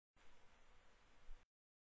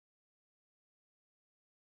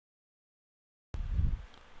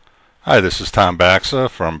Hi, this is Tom Baxa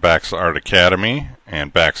from BaxaArt Academy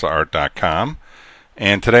and BaxaArt.com,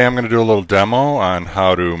 and today I'm going to do a little demo on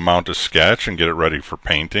how to mount a sketch and get it ready for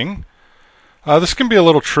painting. This can be a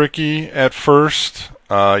little tricky at first.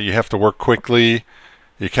 You have to work quickly.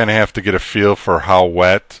 You kind of have to get a feel for how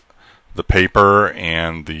wet the paper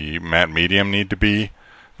and the matte medium need to be,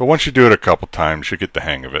 but once you do it a couple times you get the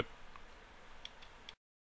hang of it.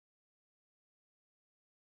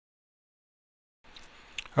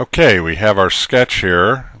 Okay, we have our sketch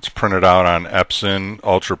here. It's printed out on Epson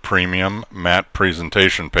Ultra Premium matte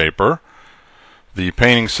presentation paper. The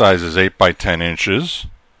painting size is 8 by 10 inches,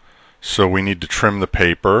 so we need to trim the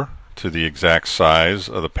paper to the exact size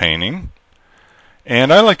of the painting.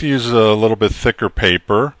 And I like to use a little bit thicker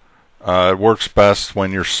paper. It works best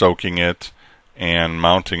when you're soaking it and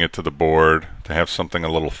mounting it to the board to have something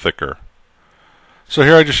a little thicker. So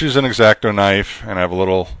here I just use an X-Acto knife and I have a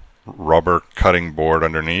little rubber cutting board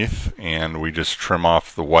underneath, and we just trim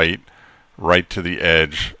off the white right to the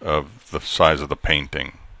edge of the size of the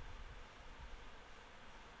painting.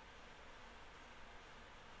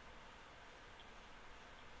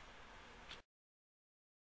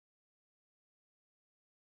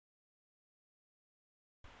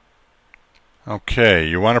 Okay,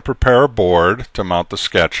 you want to prepare a board to mount the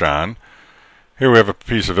sketch on. Here we have a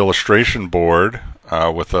piece of illustration board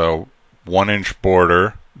with a 1-inch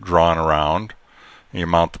border drawn around. You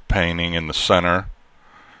mount the painting in the center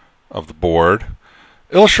of the board.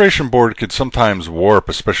 Illustration board could sometimes warp,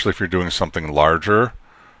 especially if you're doing something larger.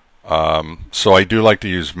 So I do like to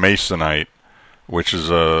use masonite, which is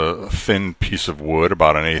a thin piece of wood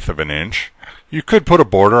about 1/8 of an inch. You could put a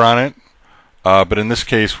border on it, but in this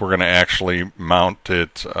case we're going to actually mount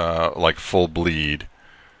it like full bleed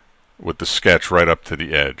with the sketch right up to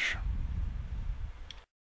the edge.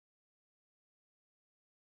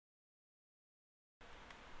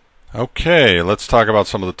 Okay, let's talk about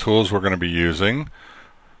some of the tools we're going to be using.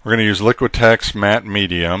 We're going to use Liquitex matte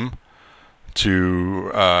medium to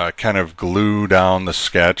kind of glue down the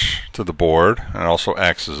sketch to the board, and it also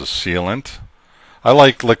acts as a sealant. I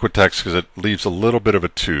like Liquitex because it leaves a little bit of a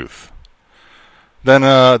tooth. Then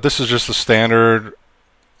this is just a standard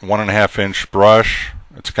 1.5-inch brush.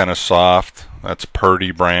 It's kind of soft. That's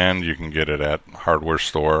Purdy brand. You can get it at a hardware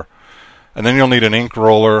store. And then you'll need an ink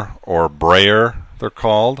roller, or brayer they're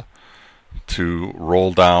called, to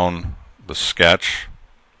roll down the sketch.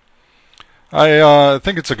 I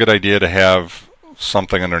think it's a good idea to have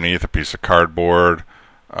something underneath, a piece of cardboard,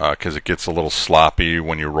 because it gets a little sloppy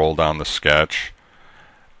when you roll down the sketch.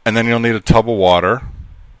 And then you'll need a tub of water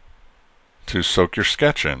to soak your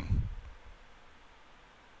sketch in.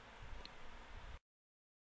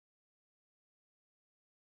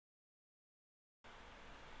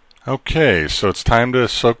 Okay, so it's time to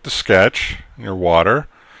soak the sketch in your water.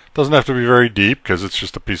 Doesn't have to be very deep because it's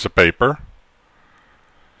just a piece of paper.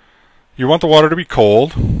 You want the water to be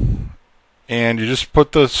cold, and you just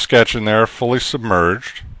put the sketch in there fully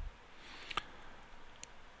submerged,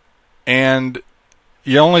 and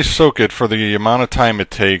you only soak it for the amount of time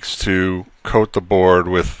it takes to coat the board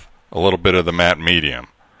with a little bit of the matte medium.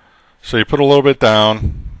 So you put a little bit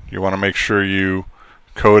down. You want to make sure you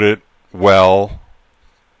coat it well,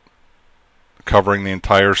 covering the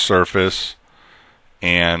entire surface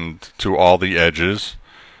and to all the edges.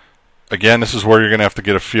 Again, this is where you're going to have to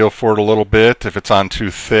get a feel for it a little bit. If it's on too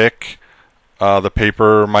thick, the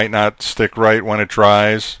paper might not stick right when it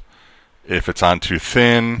dries. If it's on too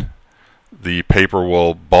thin, the paper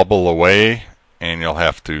will bubble away and you'll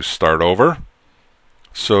have to start over.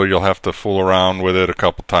 So you'll have to fool around with it a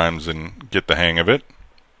couple times and get the hang of it.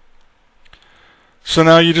 So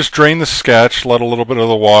now you just drain the sketch, let a little bit of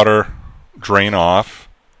the water drain off.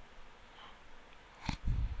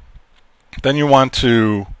 Then you want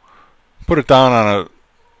to put it down on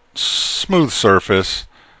a smooth surface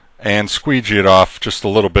and squeegee it off just a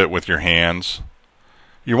little bit with your hands.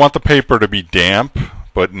 You want the paper to be damp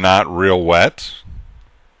but not real wet.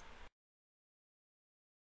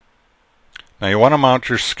 Now you want to mount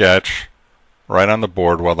your sketch right on the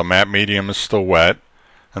board while the matte medium is still wet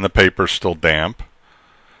and the paper is still damp.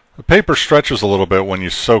 The paper stretches a little bit when you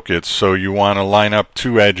soak it, so you want to line up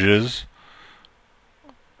 2 edges,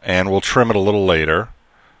 and we'll trim it a little later.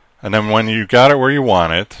 And then when you got it where you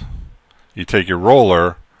want it, you take your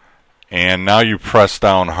roller and now you press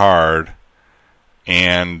down hard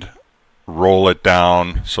and roll it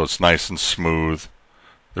down so it's nice and smooth.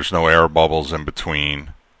 There's no air bubbles in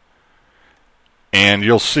between. And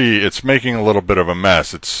you'll see it's making a little bit of a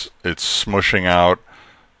mess. It's smushing out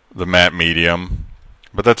the matte medium,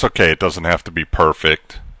 but that's okay. It doesn't have to be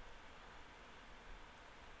perfect.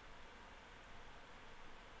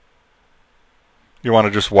 you want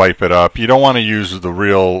to just wipe it up. You don't want to use the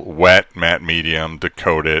real wet matte medium to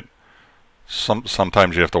coat it.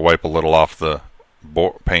 Sometimes you have to wipe a little off the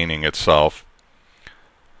painting itself.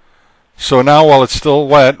 So now while it's still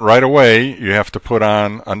wet, right away you have to put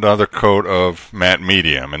on another coat of matte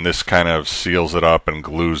medium, and this kind of seals it up and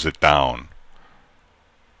glues it down.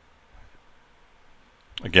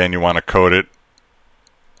 Again, you want to coat it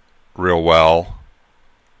real well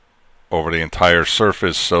over the entire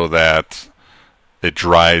surface so that it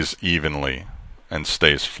dries evenly and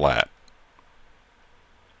stays flat.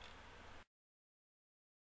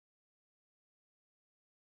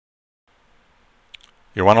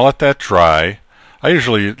 You want to let that dry. I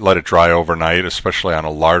usually let it dry overnight, especially on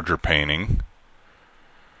a larger painting.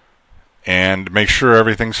 And make sure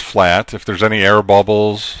everything's flat. If there's any air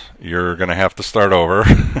bubbles, you're going to have to start over.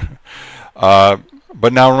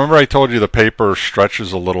 But now remember I told you the paper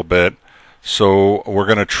stretches a little bit, so we're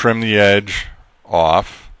going to trim the edge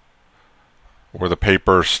off where the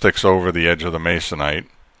paper sticks over the edge of the masonite.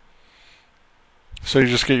 So you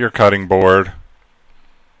just get your cutting board,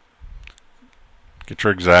 get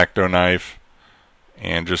your X-Acto knife,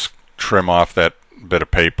 and just trim off that bit of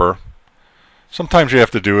paper. Sometimes you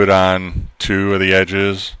have to do it on 2 of the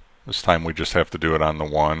edges. This time we just have to do it on the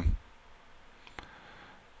 1.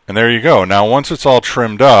 And there you go. Now once it's all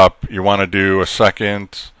trimmed up, you want to do a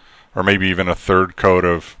second or maybe even a third coat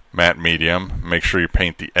of matte medium. Make sure you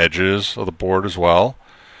paint the edges of the board as well.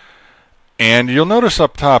 And you'll notice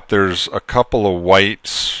up top there's a couple of white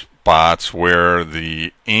spots where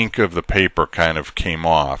the ink of the paper kind of came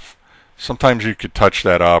off. Sometimes you could touch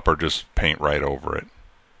that up or just paint right over it,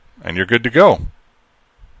 and you're good to go.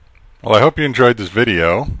 Well, I hope you enjoyed this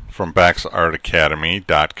video from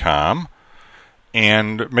BaxaArtAcademy.com,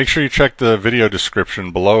 and make sure you check the video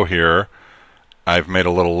description below here. I've made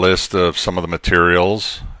a little list of some of the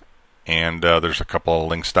materials, and there's a couple of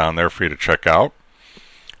links down there for you to check out.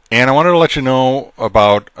 And I wanted to let you know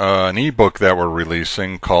about an ebook that we're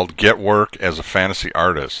releasing called Get Work as a Fantasy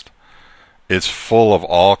Artist. It's full of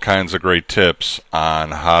all kinds of great tips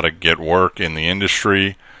on how to get work in the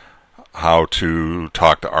industry, how to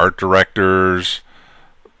talk to art directors,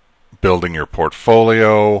 building your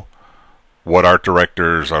portfolio, what art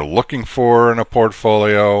directors are looking for in a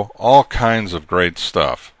portfolio, all kinds of great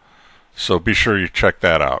stuff. So be sure you check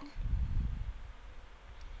that out.